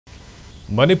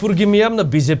Manipur gi Meeyam na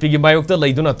BJP gi mayokta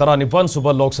leiduna taranipan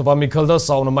suba Lok Sabha Meekhal da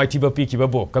sauna maithiba pikiba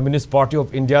bo Communist Party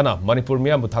of India na Manipur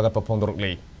Meeyam buthagatpa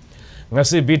fongdorakli.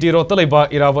 Ngasi BT Road ta leiba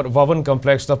Irawat Vavan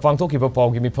Complex ta pangthokiba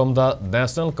pawgi mifam da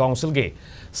National Council gi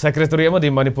Secretary amadi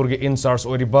Manipur gi in charge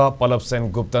oiriba Palab Sen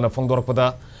Gupta na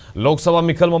fongdorakpada Lok Sabha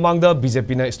Meekhal mamangda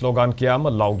BJP na slogan kya ama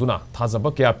lauduna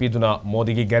thajaba kya piduna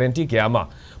Modi gi guarantee kya ama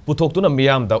puthoktuna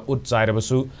Meeyam da ut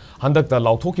chairabasu handakta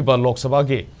lauthokiba Lok Sabha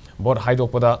gi bot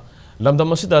Haidokkpada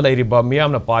Lamdam asida lairiba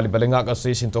Meeyam na palliba leingak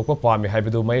ase Sindokpa Pamme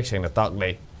Haiba mayek sengna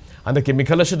Takle. Handaki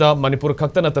Meekhal asida Manipur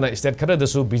khakta natana state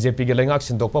kharadasu BJP gi leingak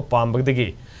Sindokpa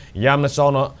Pamme yamna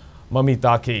chauna mami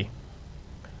taki.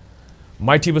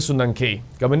 Mighty Basunanki,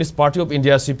 Communist Party of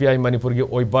India CPI Manipur gi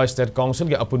Oiba State Council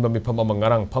gi apunba mifam ama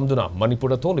ngarang phamduna Manipur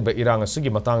da tholiba irang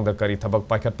asigi matangda kari thabak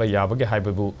paikhatpa yabagi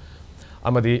haibabu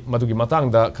amadi madugi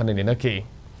matangda khaninaki.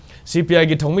 CPI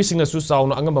gi thongmi singna su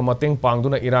sauna angamba mateng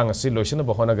pangduna irang asi loisina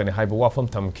bahona gani haiba wafam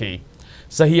thamki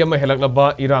sahi ama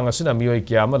helaklaba irang asina mioi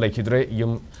kya ama laikhidre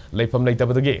yum leifam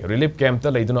leitabadagi relief camp ta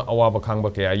leiduna awaba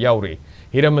khangba kya yauri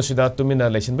hiram asida tumina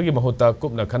leisinbagi mahutta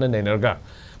kupna khana nenerga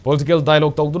political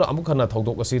dialogue tawduna amukhana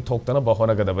thodok asi thoktana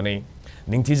bahona gadabani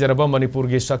ningthi jaraba Manipur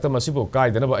gi sakta masibu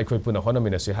kaidana ba aikhoi puna hona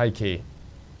minasi haike.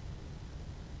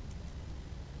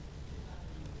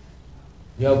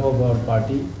 On behalf of our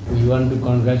party, we want to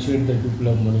congratulate the people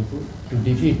of Manipur to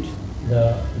defeat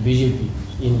the BJP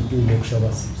in 2 Lok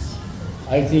Sabha seats.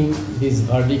 I think this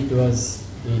verdict was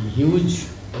a huge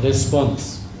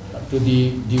response to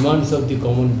the demands of the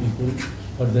common people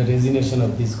for the resignation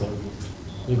of this government,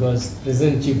 because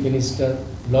present Chief Minister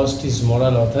lost his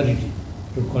moral authority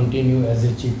to continue as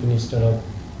a Chief Minister of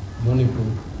Manipur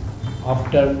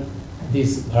after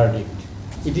this verdict.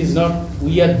 It is not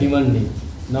we are demanding.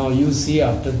 Now you see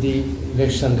after the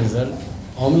election result,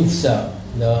 Amit Shah,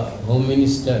 the Home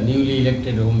Minister, newly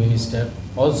elected Home Minister,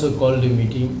 also called a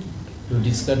meeting to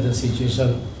discuss the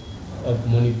situation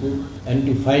of Manipur and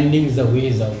to findings the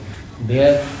ways out.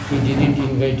 There he didn't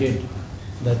invite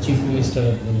the Chief Minister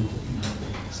of Manipur.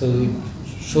 So it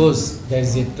shows there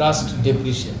is a trust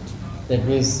deficit. That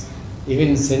means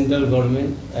even central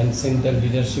government and central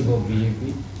leadership of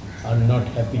BJP are not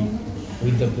happy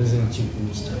with the present Chief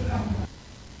Minister.